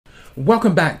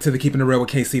Welcome back to the Keeping It Real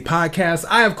with KC podcast.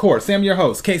 I, of course, am your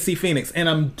host, KC Phoenix, and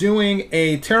I'm doing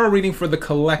a tarot reading for the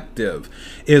collective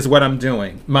is what I'm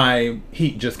doing. My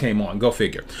heat just came on. Go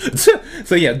figure.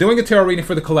 So yeah, doing a tarot reading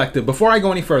for the collective. Before I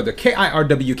go any further,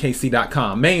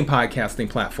 KIRWKC.com, main podcasting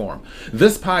platform.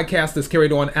 This podcast is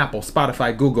carried on Apple,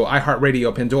 Spotify, Google,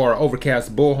 iHeartRadio, Pandora,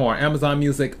 Overcast, Bullhorn, Amazon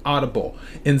Music, Audible,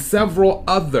 and several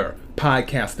other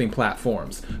podcasting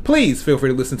platforms. Please feel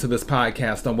free to listen to this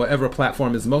podcast on whatever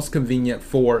platform is most convenient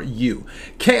for you.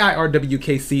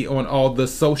 KIRWKC on all the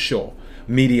social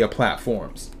media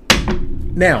platforms.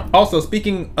 Now, also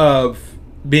speaking of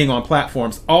being on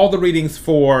platforms, all the readings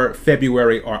for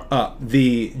February are up.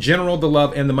 The general, the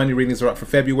love, and the money readings are up for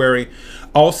February.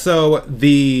 Also,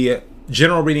 the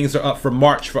general readings are up for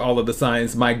March for all of the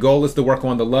signs. My goal is to work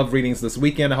on the love readings this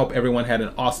weekend. I hope everyone had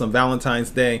an awesome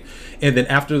Valentine's Day. And then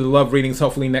after the love readings,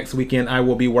 hopefully next weekend, I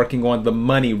will be working on the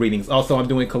money readings. Also, I'm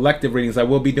doing collective readings. I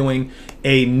will be doing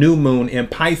a new moon in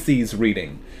Pisces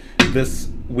reading this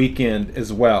weekend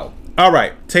as well. All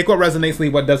right, take what resonates,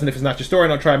 leave what doesn't. If it's not your story,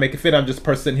 don't try to make it fit. I'm just a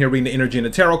person sitting here reading the energy and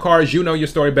the tarot cards. You know your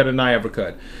story better than I ever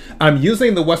could. I'm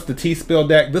using the What's the Tea Spill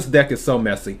deck. This deck is so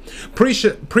messy.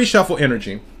 Pre-shuffle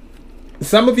energy.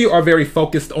 Some of you are very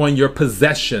focused on your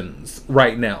possessions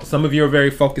right now. Some of you are very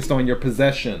focused on your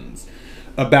possessions,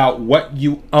 about what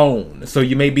you own. So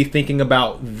you may be thinking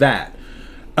about that.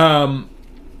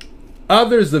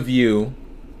 Others of you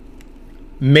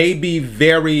may be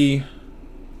very,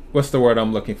 what's the word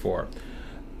I'm looking for?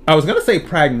 I was going to say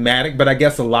pragmatic, but I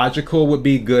guess logical would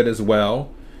be good as well.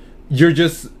 You're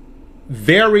just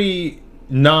very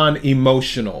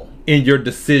non-emotional in your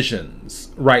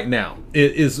decisions right now.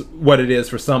 It is what it is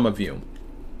for some of you.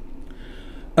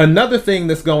 Another thing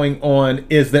that's going on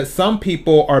is that some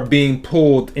people are being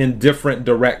pulled in different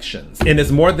directions, and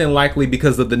it's more than likely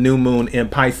because of the new moon in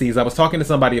Pisces. I was talking to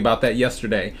somebody about that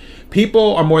yesterday.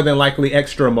 People are more than likely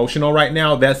extra emotional right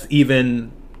now. That's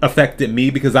even affected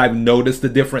me because I've noticed the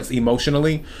difference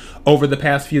emotionally over the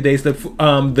past few days.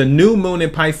 The new moon in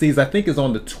Pisces, I think, is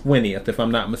on the 20th, if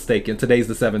I'm not mistaken. Today's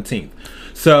the 17th.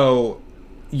 So,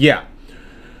 yeah.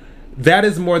 That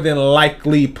is more than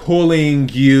likely pulling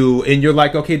you, and you're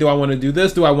like, okay, do I want to do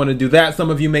this? Do I want to do that? Some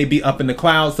of you may be up in the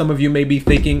clouds. Some of you may be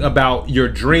thinking about your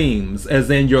dreams, as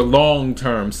in your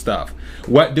long-term stuff.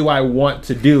 What do I want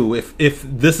to do? If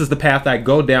this is the path I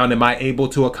go down, am I able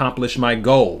to accomplish my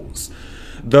goals?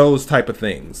 Those type of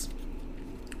things.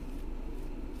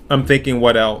 I'm thinking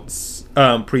what else,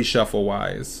 pre-shuffle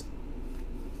wise.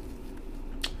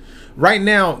 Right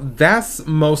now, that's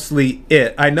mostly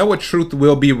it. I know a truth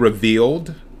will be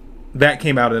revealed. That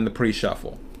came out in the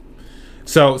pre-shuffle.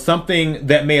 So something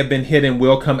that may have been hidden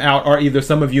will come out, or either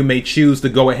some of you may choose to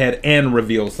go ahead and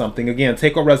reveal something. Again,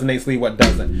 take what resonates, leave what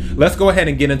doesn't. Let's go ahead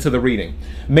and get into the reading.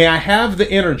 May I have the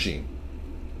energy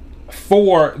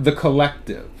for the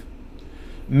collective?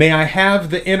 May I have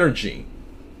the energy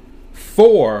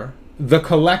for the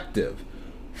collective?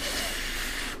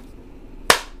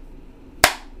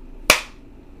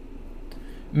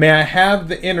 May I have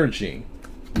the energy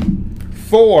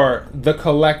for the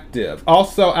collective?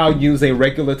 Also, I'll use a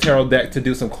regular tarot deck to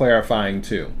do some clarifying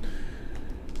too.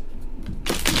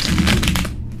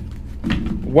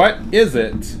 What is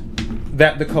it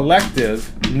that the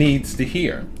collective needs to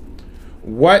hear?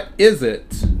 What is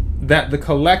it that the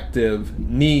collective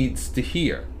needs to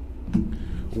hear?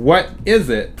 What is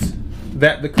it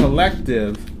that the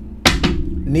collective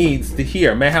needs to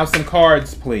hear? May I have some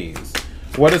cards, please?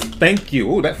 What is, thank you.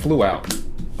 Ooh, that flew out.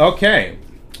 Okay.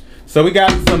 So we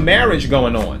got some marriage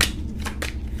going on.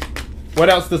 What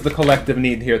else does the collective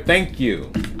need here? Thank you.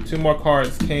 2 more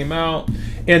cards came out.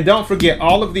 And don't forget,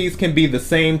 all of these can be the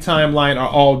same timeline or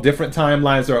all different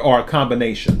timelines or a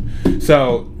combination.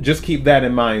 So just keep that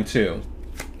in mind too.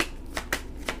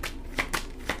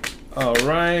 All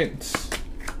right.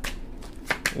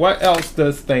 What else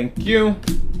does thank you?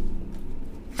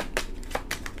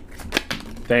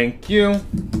 Thank you.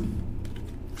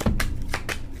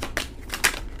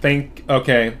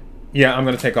 Okay. Yeah, I'm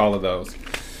going to take all of those.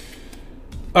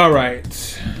 All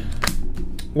right.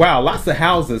 Wow, lots of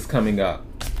houses coming up.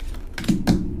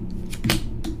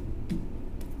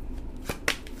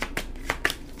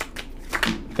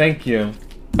 Thank you.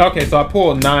 Okay, so I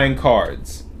pulled 9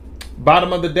 cards.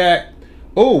 Bottom of the deck.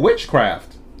 Oh,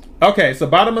 witchcraft. Okay, so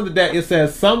bottom of the deck, it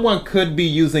says someone could be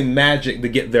using magic to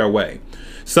get their way.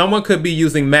 Someone could be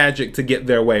using magic to get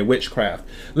their way, witchcraft.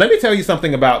 Let me tell you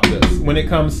something about this when it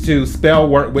comes to spell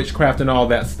work, witchcraft, and all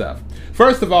that stuff.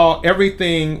 First of all,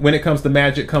 everything when it comes to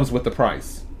magic comes with a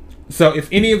price. So if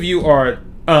any of you are,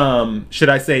 should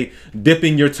I say,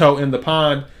 dipping your toe in the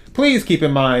pond, please keep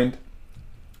in mind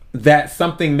that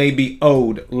something may be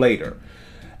owed later.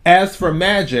 As for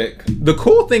magic, the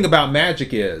cool thing about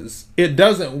magic is it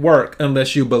doesn't work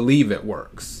unless you believe it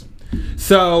works.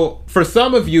 So for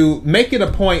some of you, make it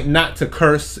a point not to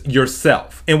curse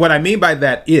yourself. And what I mean by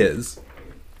that is,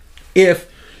 if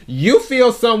you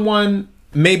feel someone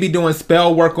may be doing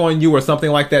spell work on you or something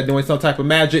like that, doing some type of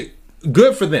magic,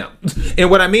 good for them.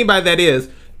 And what I mean by that is,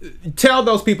 tell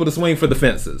those people to swing for the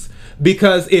fences.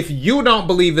 Because if you don't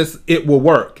believe it will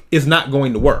work, it's not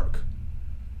going to work.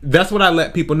 That's what I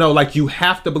let people know. Like, you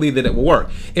have to believe that it will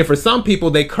work. And for some people,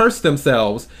 they curse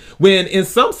themselves when in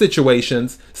some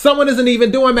situations, someone isn't even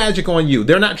doing magic on you.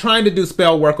 They're not trying to do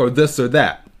spell work or this or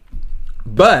that.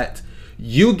 But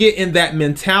you get in that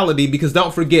mentality because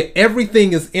don't forget,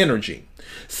 everything is energy.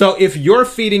 So if you're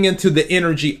feeding into the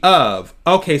energy of,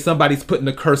 okay, somebody's putting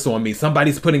a curse on me,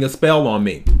 somebody's putting a spell on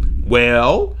me,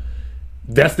 well,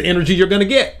 that's the energy you're going to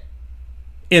get.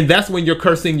 And that's when you're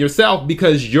cursing yourself,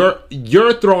 because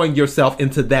you're throwing yourself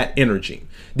into that energy.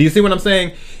 Do you see what I'm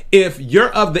saying? If you're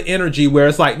of the energy where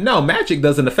it's like, no, magic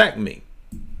doesn't affect me,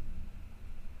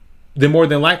 then more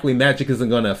than likely magic isn't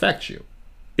going to affect you.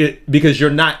 Because you're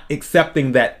not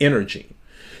accepting that energy.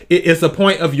 It's a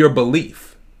point of your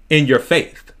belief in your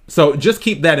faith. So just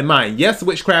keep that in mind. Yes,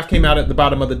 witchcraft came out at the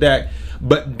bottom of the deck,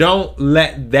 but don't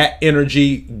let that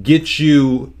energy get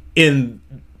you in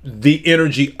the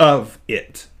energy of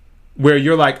it, where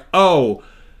you're like, oh,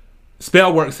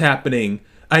 spell work's happening,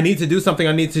 I need to do something,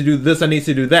 I need to do this, I need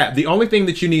to do that. The only thing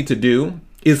that you need to do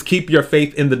is keep your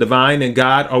faith in the divine and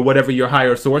God or whatever your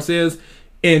higher source is,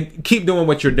 and keep doing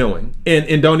what you're doing,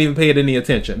 and don't even pay it any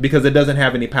attention, because it doesn't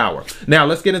have any power. Now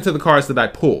let's get into the cards that I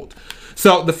pulled.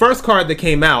 So the first card that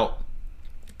came out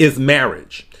is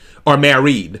marriage or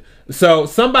married. So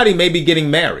somebody may be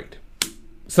getting married.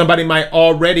 Somebody might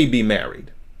already be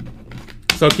married.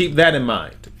 So keep that in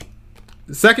mind.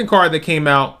 The second card that came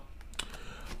out,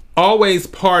 always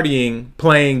partying,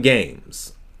 playing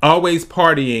games. Always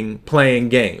partying, playing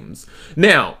games.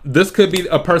 Now, this could be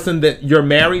a person that you're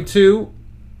married to,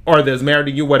 or that's married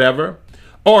to you, whatever.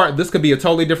 Or this could be a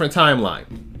totally different timeline.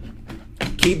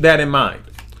 Keep that in mind.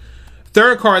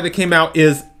 Third card that came out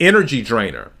is energy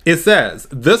drainer. It says,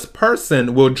 this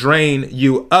person will drain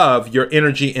you of your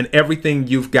energy and everything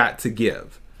you've got to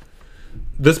give.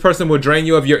 This person will drain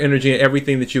you of your energy and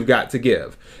everything that you've got to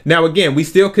give. Now, again, we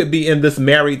still could be in this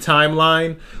married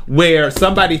timeline where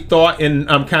somebody thought, and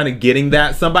I'm kind of getting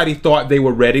that, somebody thought they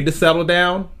were ready to settle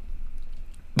down,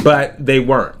 but they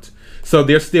weren't. So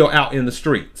they're still out in the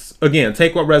streets. Again,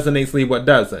 take what resonates, leave what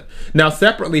doesn't. Now,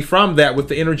 separately from that, with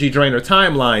the energy drainer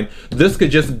timeline, this could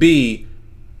just be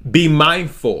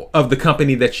mindful of the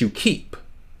company that you keep.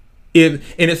 And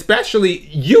especially,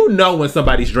 you know when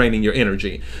somebody's draining your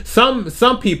energy.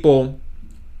 Some people,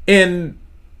 and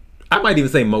I might even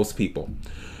say most people,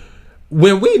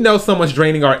 when we know someone's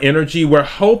draining our energy, we're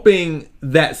hoping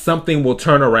that something will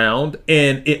turn around,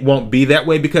 and it won't be that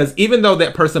way, because even though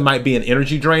that person might be an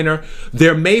energy drainer,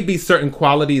 there may be certain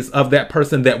qualities of that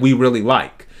person that we really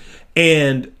like.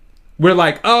 And we're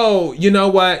like, oh, you know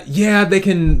what? Yeah, they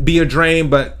can be a drain,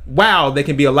 but wow, they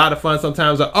can be a lot of fun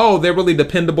sometimes. Or, oh, they're really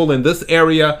dependable in this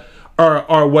area,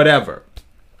 or whatever.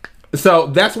 So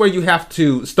that's where you have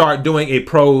to start doing a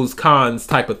pros cons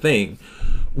type of thing,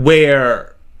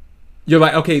 where you're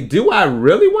like, okay, do I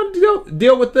really want to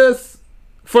deal with this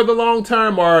for the long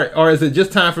term, or is it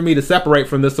just time for me to separate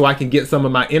from this so I can get some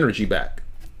of my energy back?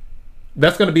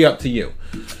 That's going to be up to you.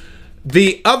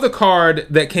 The other card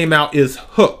that came out is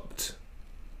hooked.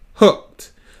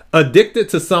 Hooked. Addicted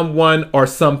to someone or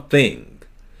something.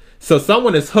 So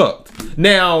someone is hooked.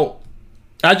 Now,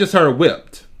 I just heard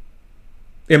whipped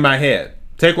in my head.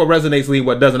 Take what resonates, leave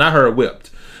what doesn't. I heard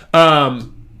whipped.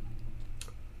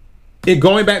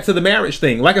 Going back to the marriage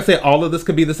thing, like I said, all of this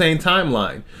could be the same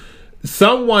timeline.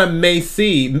 Someone may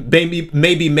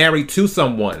be married to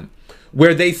someone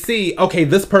where they see, okay,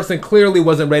 this person clearly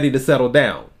wasn't ready to settle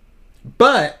down,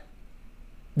 but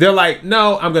they're like,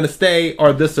 no, I'm going to stay,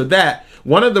 or this or that.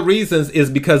 One of the reasons is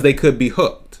because they could be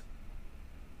hooked,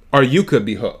 or you could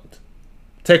be hooked.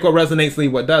 Take what resonates,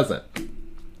 leave what doesn't.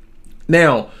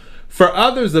 Now, for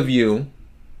others of you,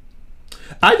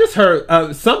 I just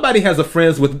heard somebody has a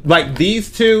friends with, like,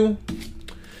 these two,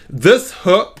 this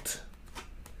hooked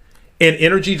and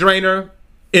energy drainer.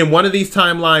 In one of these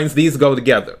timelines, these go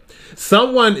together.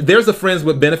 There's a friends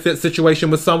with benefit situation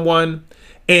with someone,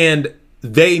 and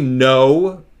they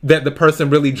know that the person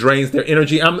really drains their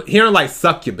energy. I'm hearing like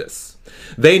succubus.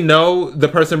 They know the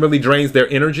person really drains their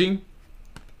energy,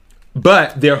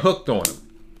 but they're hooked on them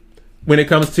when it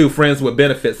comes to friends with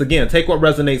benefits. Again, take what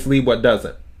resonates, leave what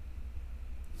doesn't.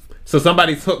 So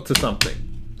somebody's hooked to something.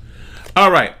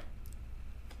 All right.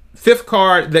 Fifth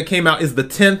card that came out is the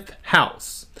 10th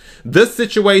house. This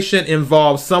situation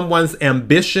involves someone's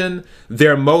ambition,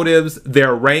 their motives,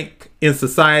 their rank in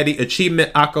society,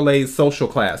 achievement, accolades, social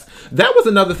class. That was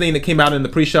another thing that came out in the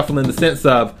pre-shuffle in the sense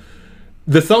of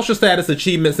the social status,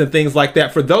 achievements, and things like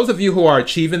that. For those of you who are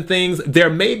achieving things, there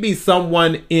may be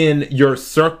someone in your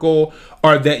circle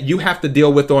or that you have to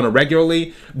deal with on a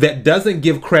regularly that doesn't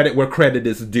give credit where credit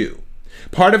is due.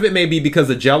 Part of it may be because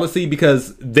of jealousy,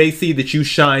 because they see that you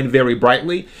shine very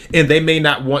brightly and they may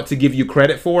not want to give you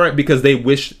credit for it because they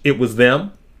wish it was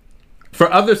them. For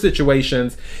other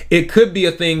situations, it could be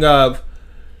a thing of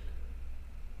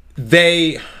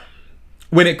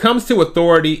when it comes to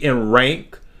authority and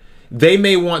rank, they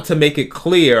may want to make it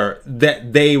clear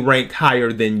that they rank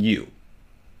higher than you.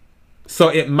 So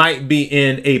it might be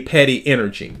in a petty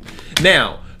energy.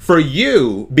 Now, for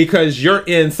you, because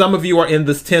some of you are in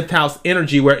this 10th house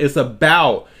energy where it's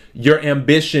about your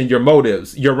ambition, your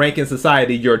motives, your rank in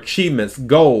society, your achievements,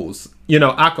 goals,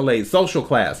 accolades, social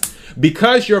class.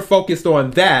 Because you're focused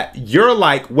on that, you're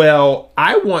like, well,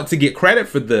 I want to get credit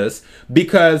for this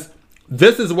because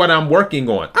this is what I'm working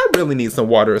on. I really need some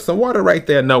water. Is some water right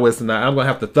there? No, it's not. I'm going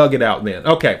to have to thug it out then.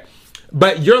 Okay.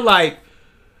 But you're like,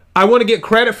 I want to get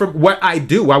credit for what I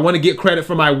do. I want to get credit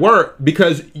for my work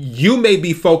because you may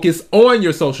be focused on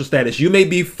your social status. You may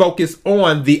be focused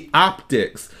on the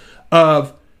optics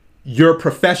of your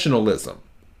professionalism.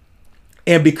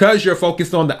 And because you're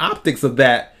focused on the optics of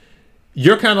that,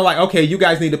 you're kind of like, okay, you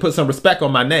guys need to put some respect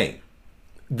on my name.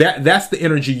 That's the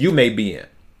energy you may be in.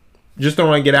 Just don't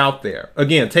want to get out there.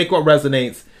 Again, take what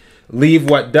resonates, leave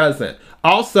what doesn't.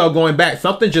 Also, going back,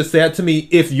 something just said to me,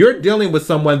 if you're dealing with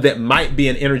someone that might be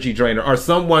an energy drainer or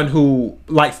someone who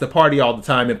likes to party all the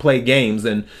time and play games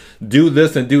and do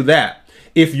this and do that,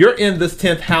 if you're in this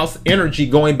 10th house energy,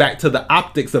 going back to the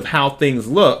optics of how things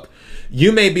look,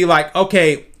 you may be like,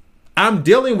 okay, I'm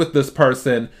dealing with this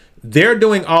person. They're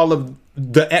doing all of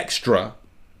the extra.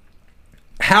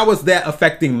 How is that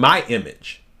affecting my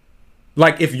image?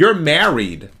 Like if you're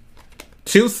married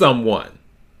to someone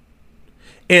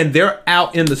and they're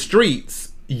out in the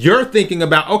streets, you're thinking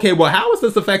about, okay, well, how is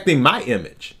this affecting my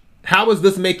image? How is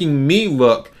this making me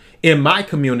look in my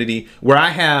community where I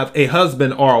have a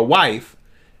husband or a wife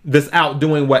that's out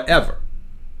doing whatever?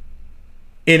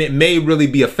 And it may really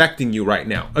be affecting you right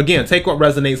now. Again, take what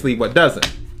resonates, leave what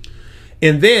doesn't.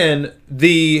 And then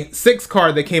the 6th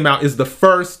card that came out is the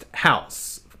first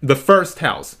house. The first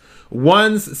house.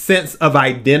 One's sense of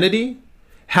identity,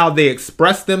 how they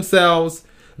express themselves,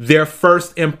 their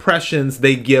first impressions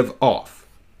they give off.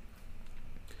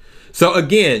 So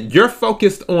again, you're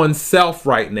focused on self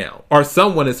right now, or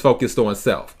someone is focused on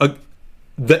self.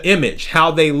 The image,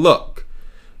 how they look,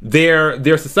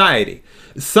 their society.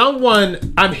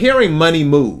 Someone, I'm hearing money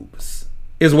moves,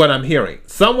 is what I'm hearing.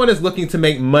 Someone is looking to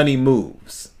make money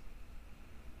moves.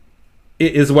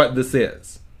 It is what this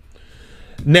is.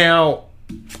 Now,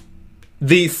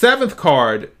 the 7th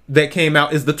card that came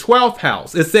out is the 12th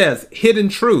house. It says hidden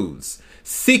truths,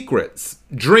 secrets,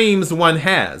 dreams one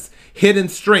has, hidden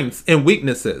strengths and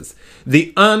weaknesses,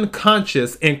 the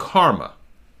unconscious, and karma.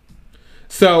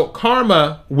 So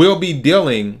karma will be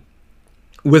dealing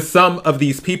with some of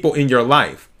these people in your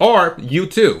life, or you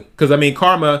too. Because I mean,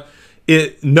 karma,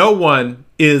 no one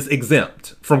is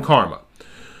exempt from karma.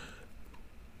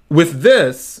 With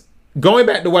this, going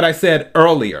back to what I said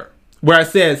earlier, where I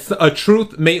said a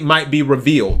truth might be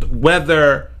revealed,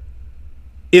 whether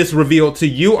it's revealed to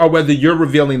you or whether you're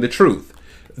revealing the truth.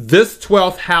 This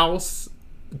 12th house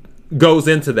goes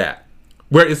into that,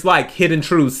 where it's like hidden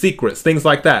truths, secrets, things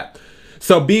like that.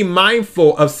 So be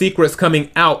mindful of secrets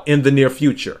coming out in the near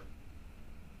future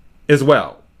as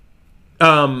well.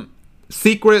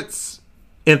 Secrets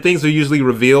and things are usually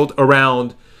revealed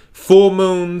around full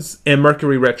moons and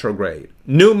Mercury retrograde.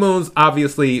 New moons,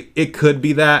 obviously, it could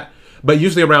be that, but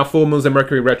usually around full moons and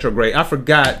Mercury retrograde. I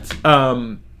forgot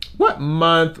what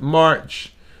month,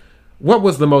 March. What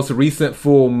was the most recent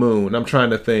full moon? I'm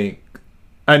trying to think.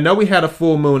 I know we had a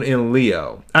full moon in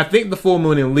Leo. I think the full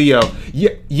moon in Leo,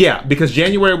 yeah, because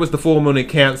January was the full moon in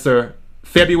Cancer,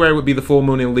 February would be the full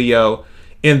moon in Leo,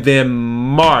 and then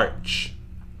March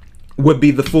would be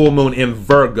the full moon in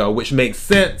Virgo, which makes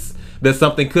sense that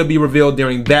something could be revealed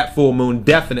during that full moon,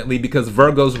 definitely, because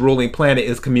Virgo's ruling planet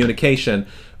is communication,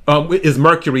 is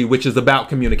Mercury, which is about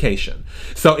communication.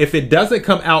 So if it doesn't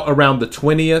come out around the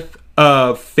 20th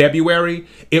of February,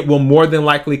 it will more than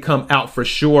likely come out for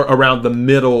sure around the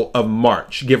middle of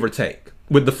March, give or take,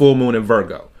 with the full moon in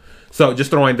Virgo. So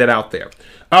just throwing that out there.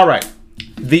 All right.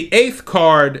 The 8th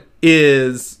card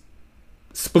is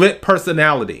split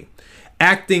personality.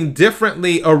 acting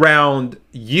differently around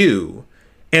you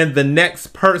and the next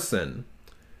person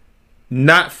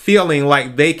not feeling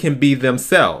like they can be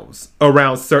themselves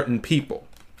around certain people.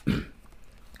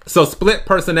 So split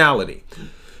personality.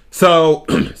 So,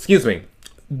 excuse me,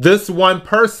 this one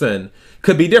person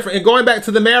could be different. And going back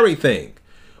to the married thing,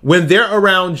 when they're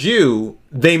around you,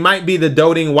 they might be the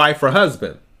doting wife or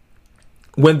husband.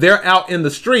 When they're out in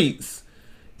the streets,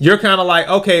 you're kind of like,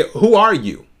 okay, who are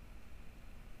you?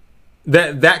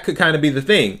 That could kind of be the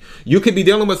thing. You could be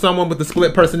dealing with someone with a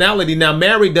split personality. Now,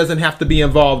 married doesn't have to be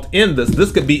involved in this.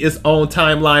 This could be its own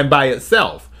timeline by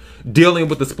itself, dealing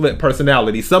with the split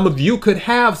personality. Some of you could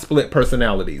have split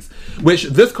personalities, which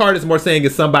this card is more saying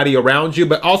is somebody around you,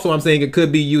 but also I'm saying it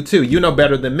could be you too. You know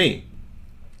better than me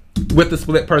with the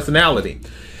split personality.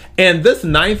 And this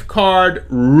ninth card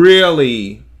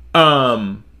really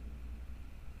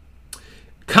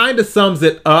kind of sums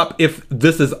it up if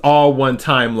this is all one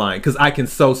timeline, because I can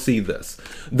so see this.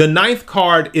 The ninth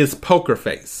card is poker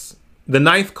face. The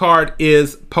ninth card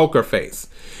is poker face.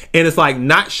 And it's like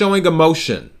not showing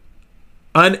emotion,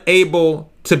 unable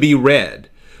to be read,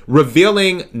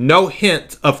 revealing no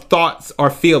hint of thoughts or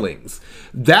feelings.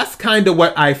 That's kind of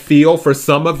what I feel for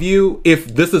some of you if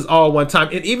this is all one time.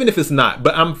 And even if it's not,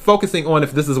 but I'm focusing on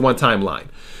if this is one timeline.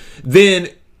 Then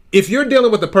if you're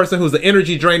dealing with a person who's an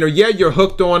energy drainer, yeah, you're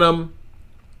hooked on them.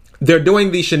 They're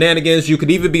doing these shenanigans. You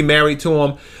could even be married to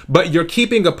them, but you're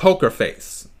keeping a poker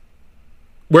face.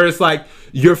 Where it's like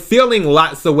you're feeling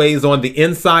lots of ways on the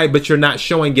inside, but you're not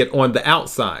showing it on the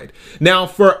outside. Now,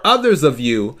 for others of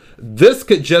you, this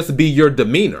could just be your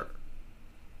demeanor.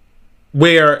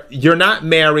 Where you're not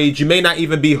married, you may not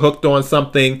even be hooked on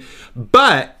something,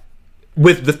 but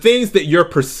with the things that you're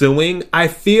pursuing, I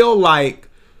feel like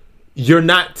you're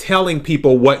not telling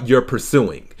people what you're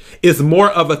pursuing. It's more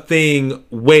of a thing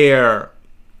where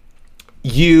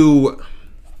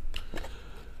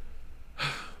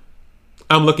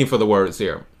I'm looking for the words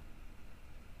here.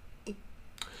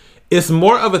 It's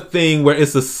more of a thing where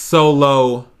it's a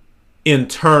solo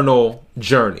internal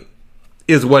journey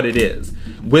is what it is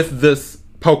with this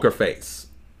poker face,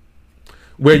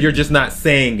 where you're just not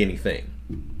saying anything.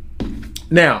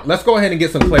 Now, let's go ahead and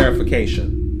get some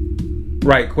clarification.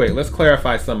 Right quick, let's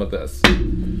clarify some of this.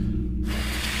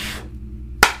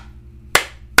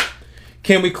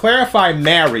 Can we clarify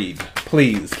married,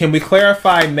 please? Can we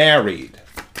clarify married?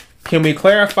 Can we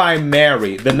clarify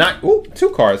married?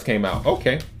 Two cards came out.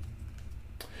 Okay.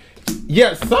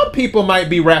 Yeah, some people might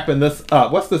be wrapping this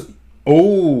up. What's this?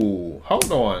 Oh,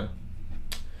 hold on.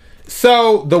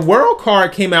 So the World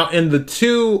card came out and the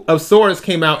Two of Swords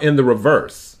came out in the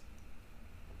reverse.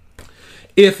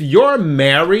 If you're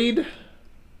married,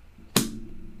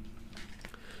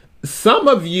 some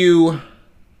of you,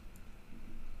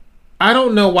 I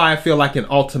don't know why I feel like an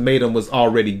ultimatum was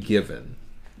already given.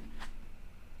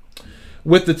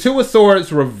 With the Two of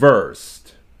Swords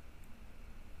reversed,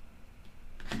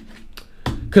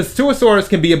 because Two of Swords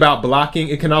can be about blocking.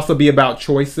 It can also be about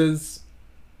choices.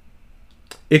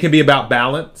 It can be about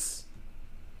balance.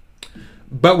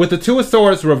 But with the Two of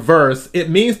Swords reversed, it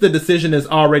means the decision has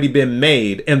already been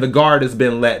made and the guard has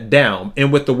been let down.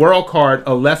 And with the World card,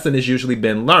 a lesson has usually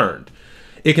been learned.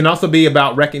 It can also be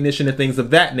about recognition and things of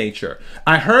that nature.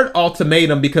 I heard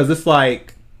ultimatum because it's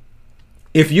like,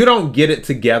 if you don't get it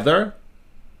together,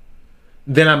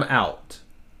 then I'm out.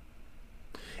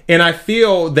 And I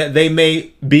feel that they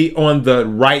may be on the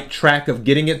right track of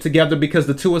getting it together because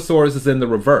the Two of Swords is in the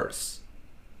reverse.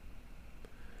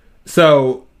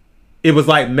 So it was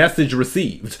like message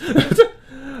received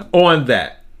on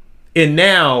that. And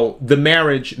now the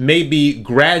marriage may be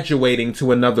graduating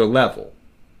to another level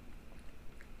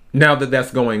now that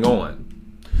that's going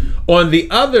on. On the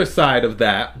other side of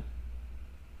that,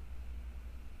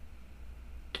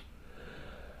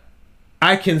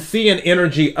 I can see an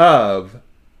energy of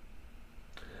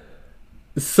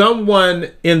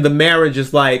someone in the marriage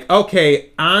is like, okay,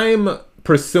 I'm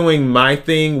pursuing my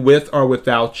thing with or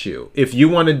without you. If you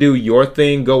want to do your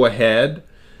thing, go ahead.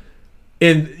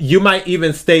 And you might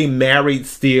even stay married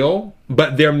still,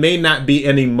 but there may not be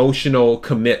an emotional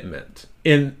commitment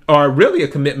or really a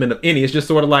commitment of any. It's just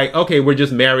sort of like, okay, we're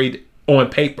just married on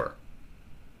paper.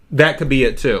 That could be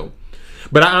it too.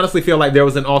 But I honestly feel like there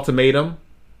was an ultimatum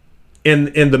and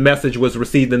the message was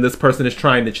received and this person is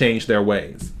trying to change their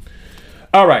ways.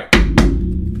 All right.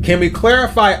 Can we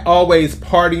clarify always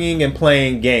partying and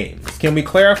playing games? Can we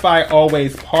clarify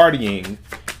always partying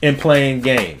and playing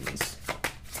games?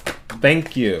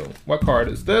 Thank you. What card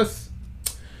is this?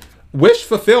 Wish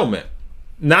fulfillment.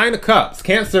 9 of Cups.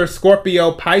 Cancer,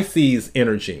 Scorpio, Pisces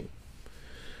energy.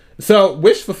 So,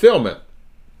 wish fulfillment.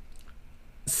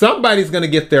 somebody's going to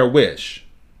get their wish.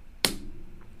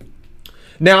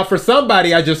 Now, for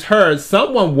somebody, I just heard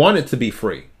someone wanted to be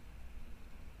free.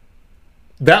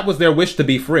 That was their wish, to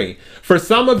be free. For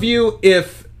some of you,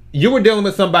 if you were dealing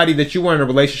with somebody that you were in a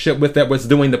relationship with that was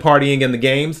doing the partying and the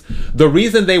games, the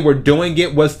reason they were doing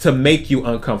it was to make you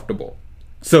uncomfortable.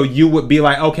 So you would be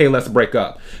like, okay, let's break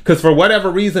up. Because for whatever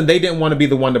reason, they didn't want to be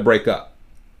the one to break up.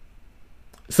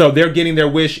 So they're getting their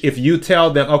wish if you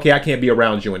tell them, okay, I can't be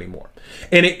around you anymore.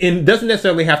 And it doesn't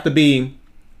necessarily have to be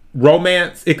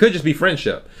romance. It could just be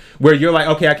friendship, where you're like,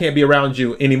 okay, I can't be around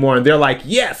you anymore. And they're like,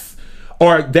 yes.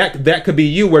 Or that could be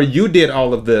you, where you did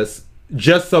all of this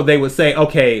just so they would say,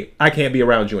 okay, I can't be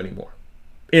around you anymore.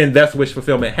 And that's wish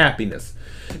fulfillment, happiness.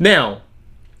 Now,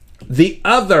 the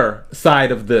other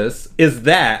side of this is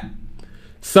that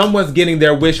someone's getting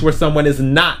their wish where someone is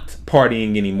not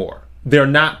partying anymore. They're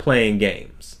not playing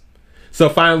games. So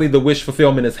finally, the wish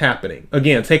fulfillment is happening.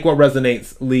 Again, take what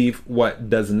resonates, leave what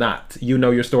does not. You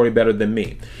know your story better than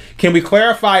me. Can we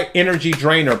clarify energy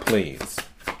drainer, please?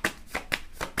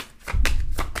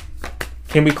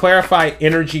 Can we clarify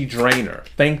energy drainer?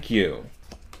 Thank you.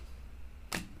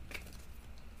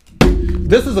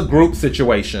 This is a group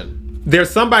situation. There's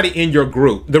somebody in your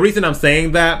group. The reason I'm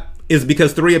saying that is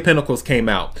because Three of Pentacles came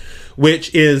out,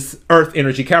 which is Earth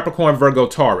energy, Capricorn, Virgo,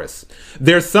 Taurus.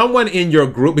 There's someone in your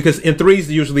group, because in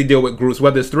threes usually deal with groups,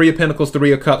 whether it's Three of Pentacles,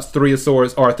 Three of Cups, Three of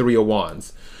Swords, or Three of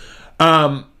Wands.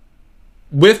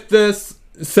 With this,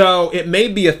 so it may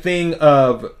be a thing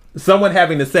of someone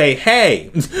having to say,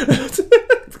 hey,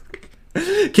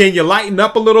 can you lighten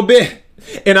up a little bit?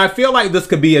 And I feel like this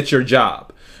could be at your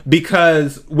job,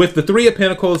 because with the Three of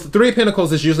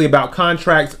Pentacles is usually about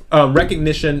contracts,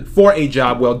 recognition for a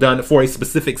job well done for a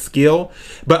specific skill,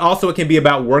 but also it can be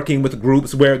about working with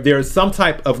groups where there's some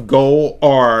type of goal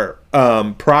or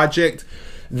project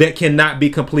that cannot be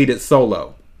completed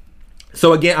solo.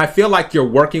 So again, I feel like you're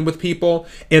working with people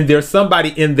and there's somebody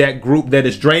in that group that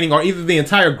is draining, or either the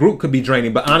entire group could be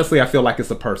draining, but honestly, I feel like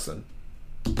it's a person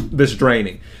that's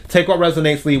draining. Take what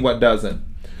resonates, leave what doesn't.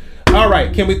 All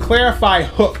right, can we clarify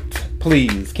hooked,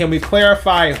 please? Can we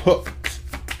clarify hooked?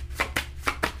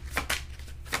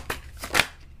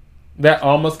 That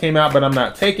almost came out, but I'm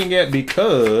not taking it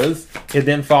because it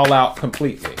didn't fall out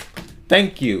completely.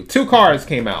 Thank you. 2 cards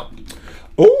came out.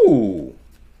 Ooh,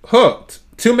 hooked.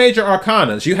 2 major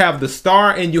arcanas. You have the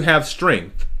Star and you have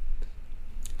Strength.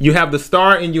 You have the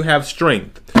Star and you have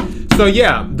Strength. So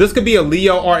yeah, this could be a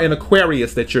Leo or an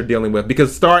Aquarius that you're dealing with,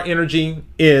 because Star energy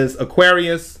is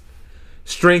Aquarius,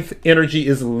 Strength energy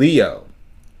is Leo.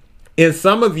 And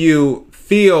some of you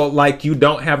feel like you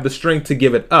don't have the strength to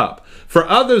give it up. For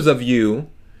others of you,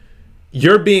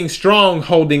 you're being strong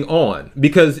holding on,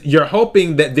 because you're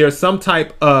hoping that there's some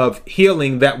type of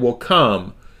healing that will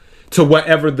come to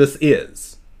whatever this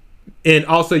is. And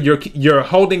also you're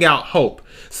holding out hope.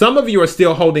 Some of you are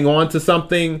still holding on to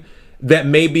something that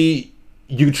maybe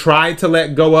you tried to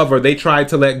let go of, or they tried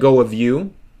to let go of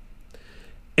you.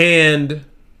 And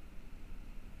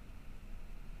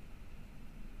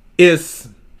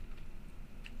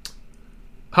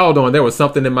hold on, there was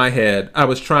something in my head. I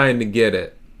was trying to get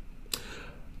it.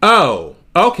 Oh,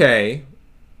 okay.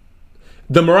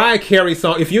 The Mariah Carey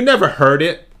song, if you never heard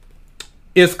it,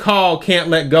 it's called Can't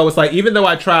Let Go. It's like, even though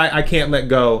I try, I can't let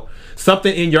go.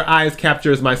 Something in your eyes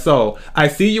captures my soul. I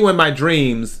see you in my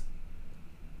dreams.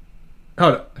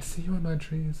 Hold on. I see you in my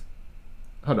dreams.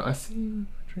 Hold on. I see you in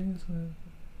my dreams.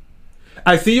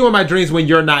 I see you in my dreams when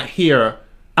you're not here.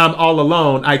 I'm all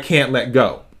alone. I can't let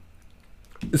go.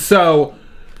 So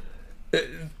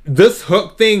this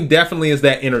hook thing definitely is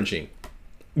that energy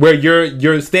where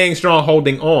you're staying strong,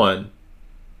 holding on.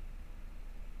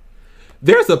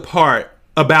 There's a part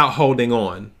about holding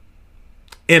on,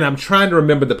 and I'm trying to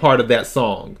remember the part of that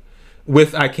song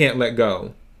with I Can't Let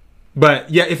Go. But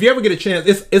yeah, if you ever get a chance,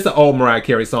 it's an old Mariah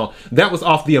Carey song. That was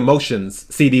off the Emotions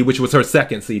CD, which was her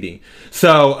second CD.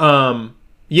 So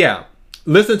yeah,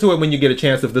 listen to it when you get a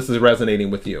chance if this is resonating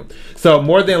with you. So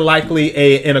more than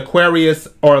likely an Aquarius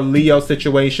or Leo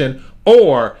situation,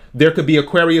 or there could be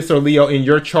Aquarius or Leo in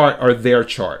your chart or their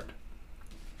chart,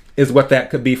 is what that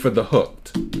could be for the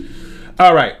hooked.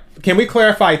 All right. Can we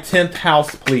clarify 10th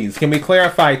house, please? Can we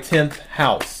clarify 10th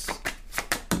house?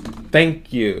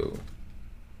 Thank you.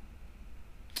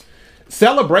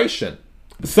 Celebration.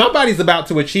 Somebody's about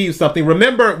to achieve something.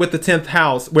 Remember with the 10th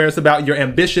house, where it's about your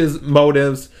ambitious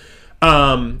motives,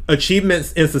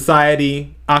 achievements in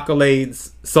society,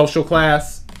 accolades, social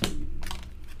class.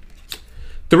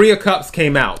 3 of Cups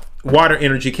came out. Water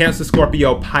energy, Cancer,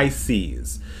 Scorpio,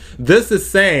 Pisces. This is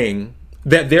saying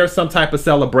that there's some type of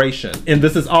celebration, and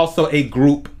this is also a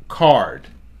group card.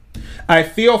 I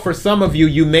feel for some of you,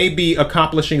 you may be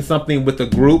accomplishing something with a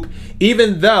group,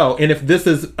 even though, and if this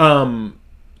is,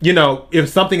 if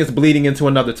something is bleeding into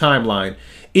another timeline,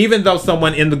 even though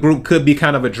someone in the group could be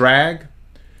kind of a drag,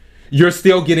 you're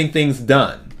still getting things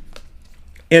done.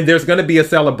 And there's going to be a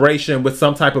celebration with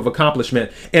some type of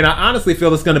accomplishment. And I honestly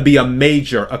feel it's going to be a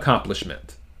major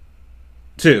accomplishment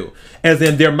too. As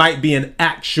in there might be an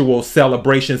actual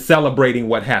celebration celebrating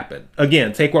what happened.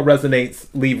 Again, take what resonates,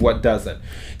 leave what doesn't.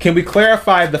 Can we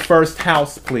clarify the first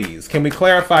house, please? Can we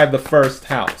clarify the first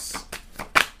house?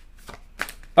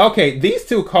 Okay, these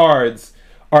two cards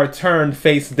are turned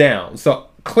face down. So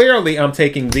clearly I'm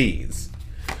taking these.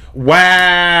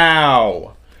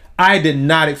 Wow. I did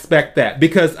not expect that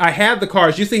because I had the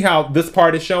cards. You see how this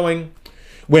part is showing?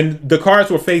 When the cards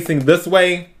were facing this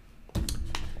way,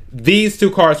 these two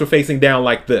cards were facing down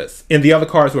like this, and the other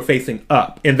cards were facing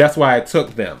up, and that's why I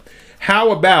took them.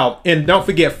 How about, and don't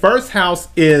forget, first house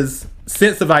is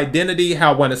sense of identity,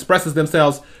 how one expresses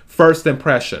themselves, first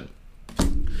impression.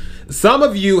 Some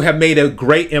of you have made a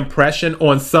great impression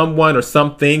on someone or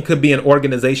something, could be an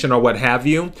organization or what have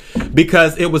you,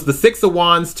 because it was the Six of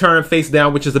Wands turned face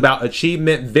down, which is about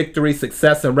achievement, victory,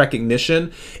 success, and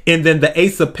recognition. And then the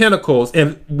Ace of Pentacles,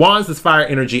 and Wands is fire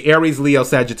energy, Aries, Leo,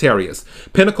 Sagittarius.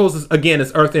 Pentacles, is, again,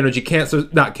 is earth energy, Cancer,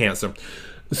 not Cancer.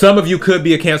 Some of you could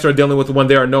be a Cancer or dealing with one.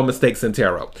 There are no mistakes in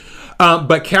tarot.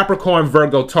 But Capricorn,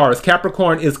 Virgo, Taurus.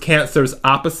 Capricorn is Cancer's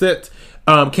opposite.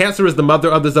 Cancer is the mother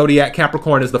of the zodiac.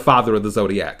 Capricorn is the father of the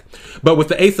zodiac. But with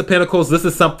the Ace of Pentacles, this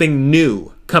is something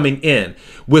new coming in.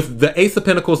 With the Ace of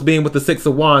Pentacles being with the Six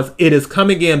of Wands, it is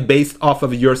coming in based off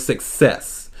of your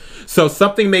success. So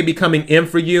something may be coming in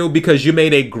for you because you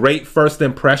made a great first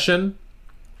impression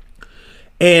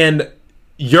and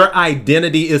your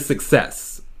identity is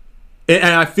success. And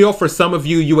I feel for some of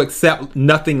you, you accept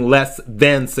nothing less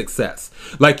than success.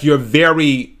 Like you're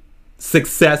very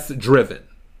success driven.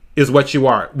 Is what you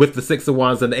are with the Six of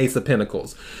Wands and the Ace of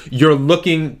Pentacles. You're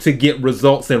looking to get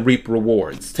results and reap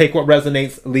rewards. Take what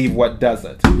resonates, leave what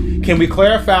doesn't. Can we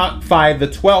clarify the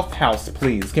 12th house,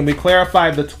 please? Can we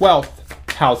clarify the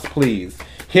 12th house, please?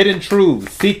 Hidden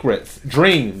truths, secrets,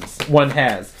 dreams one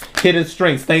has. Hidden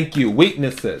strengths, thank you.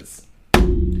 Weaknesses.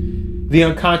 The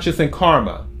unconscious and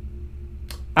karma.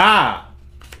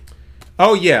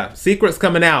 Oh yeah, secrets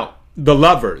coming out. The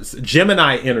Lovers,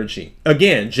 Gemini energy.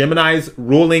 Again, Gemini's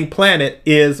ruling planet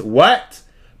is what?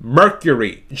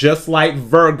 Mercury, just like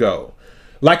Virgo.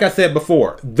 Like I said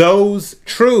before, those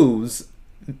truths,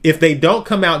 if they don't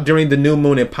come out during the new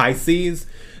moon in Pisces,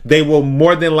 they will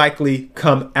more than likely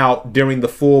come out during the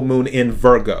full moon in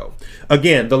Virgo.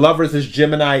 Again, the Lovers is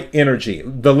Gemini energy.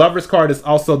 The Lovers card is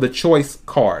also the choice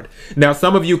card. Now,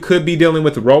 some of you could be dealing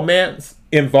with romance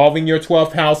involving your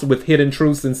 12th house with hidden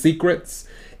truths and secrets.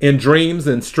 In dreams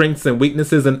and strengths and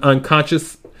weaknesses and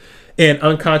unconscious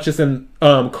and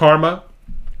karma,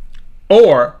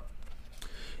 or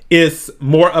it's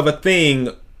more of a thing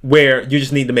where you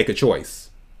just need to make a choice.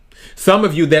 Some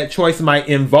of you, that choice might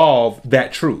involve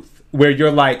that truth where you're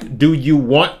like, do you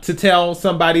want to tell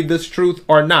somebody this truth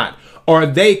or not? Or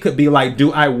they could be like,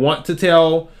 do I want to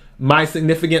tell my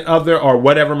significant other or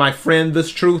whatever, my friend,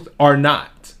 this truth or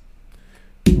not?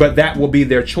 But that will be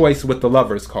their choice with the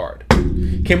Lovers card.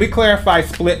 Can we clarify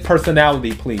split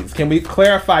personality, please? Can we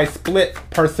clarify split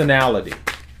personality?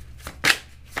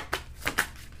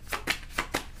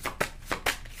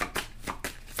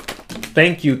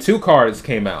 Thank you. 2 cards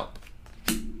came out.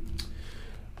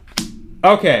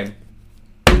 Okay.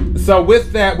 So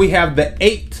with that, we have the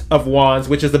 8 of Wands,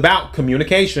 which is about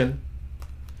communication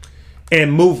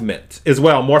and movement as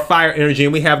well. More fire energy.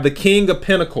 And we have the King of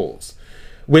Pentacles,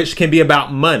 which can be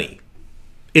about money.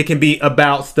 It can be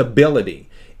about stability.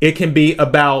 It can be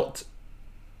about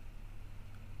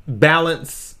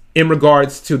balance in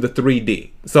regards to the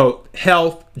 3D. So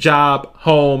health, job,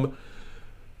 home,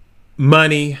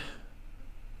 money,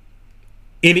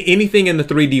 anything in the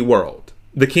 3D world.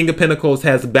 The King of Pentacles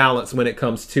has balance when it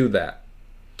comes to that.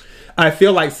 I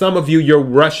feel like some of you, you're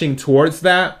rushing towards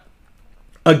that.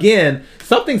 Again,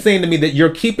 something's saying to me that you're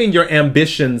keeping your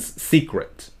ambitions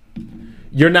secret.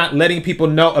 You're not letting people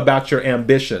know about your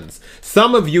ambitions.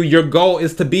 Some of you, your goal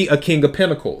is to be a King of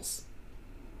Pentacles,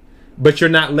 but you're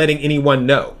not letting anyone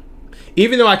know.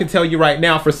 Even though I can tell you right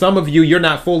now, for some of you, you're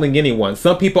not fooling anyone.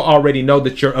 Some people already know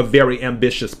that you're a very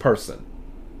ambitious person.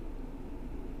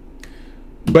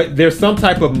 But there's some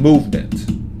type of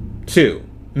movement too.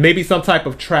 Maybe some type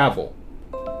of travel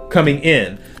coming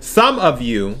in. Some of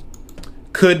you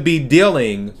could be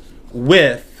dealing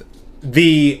with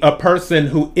a person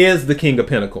who is the King of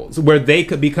Pentacles, where they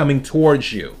could be coming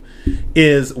towards you,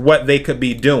 is what they could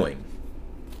be doing.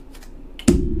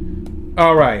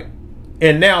 All right.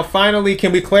 And now, finally,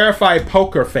 can we clarify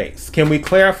poker face? Can we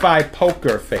clarify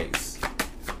poker face?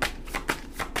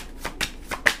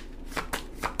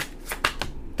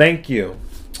 Thank you.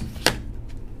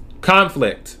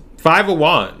 Conflict. 5 of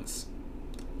Wands.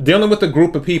 Dealing with a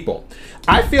group of people.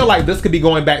 I feel like this could be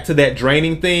going back to that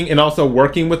draining thing and also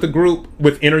working with the group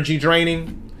with energy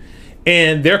draining.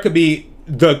 And there could be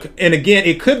and again,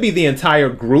 it could be the entire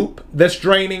group that's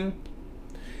draining.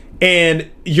 And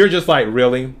you're just like,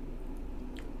 really?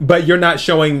 But you're not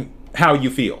showing how you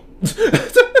feel.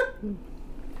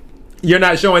 You're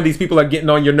not showing these people are getting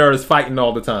on your nerves, fighting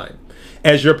all the time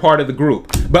as you're part of the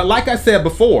group. But like I said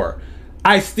before,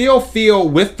 I still feel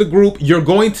with the group, you're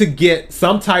going to get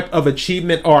some type of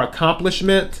achievement or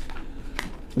accomplishment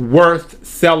worth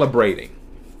celebrating.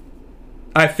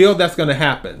 I feel that's going to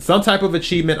happen. Some type of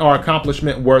achievement or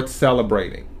accomplishment worth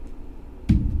celebrating.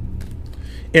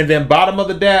 And then bottom of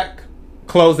the deck,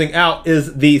 closing out,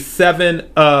 is the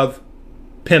 7 of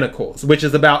Pentacles, which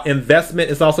is about investment.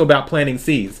 It's also about planting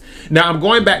seeds. Now, I'm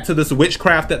going back to this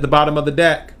witchcraft at the bottom of the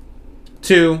deck,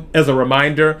 too, as a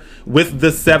reminder, with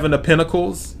the 7 of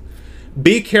Pentacles.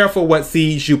 Be careful what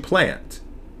seeds you plant.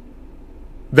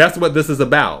 That's what this is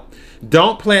about.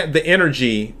 Don't plant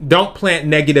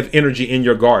negative energy in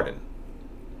your garden.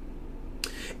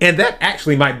 And that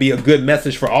actually might be a good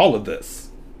message for all of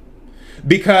this.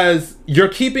 Because you're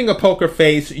keeping a poker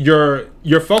face, you're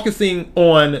focusing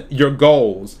on your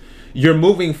goals, you're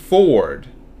moving forward.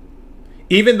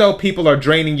 Even though people are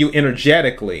draining you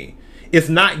energetically, it's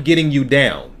not getting you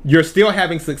down. You're still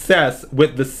having success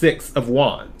with the 6 of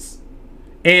Wands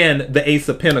and the Ace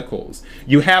of Pentacles.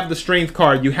 You have the Strength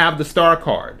card, you have the Star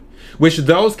card, which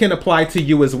those can apply to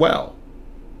you as well.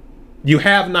 You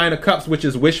have 9 of Cups, which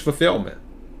is wish fulfillment.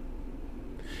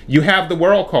 You have the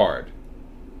World card.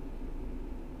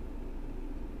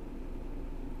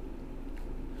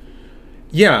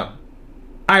 Yeah,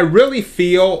 I really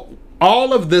feel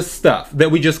all of this stuff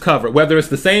that we just covered, whether it's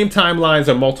the same timelines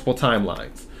or multiple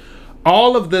timelines,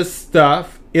 all of this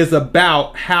stuff is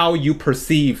about how you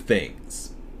perceive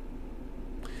things.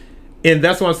 And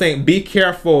that's what I'm saying. Be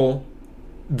careful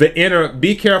of the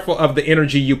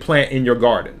energy you plant in your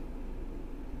garden.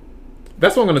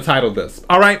 That's what I'm going to title this.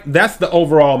 All right, that's the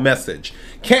overall message.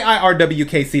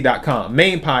 KIRWKC.com,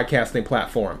 main podcasting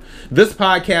platform. This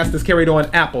podcast is carried on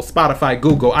Apple, Spotify,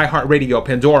 Google, iHeartRadio,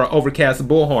 Pandora, Overcast,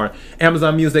 Bullhorn,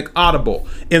 Amazon Music, Audible,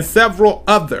 and several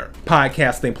other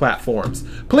podcasting platforms.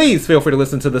 Please feel free to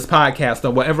listen to this podcast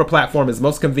on whatever platform is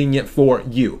most convenient for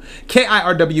you.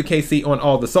 KIRWKC on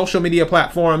all the social media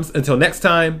platforms. Until next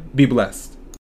time, be blessed.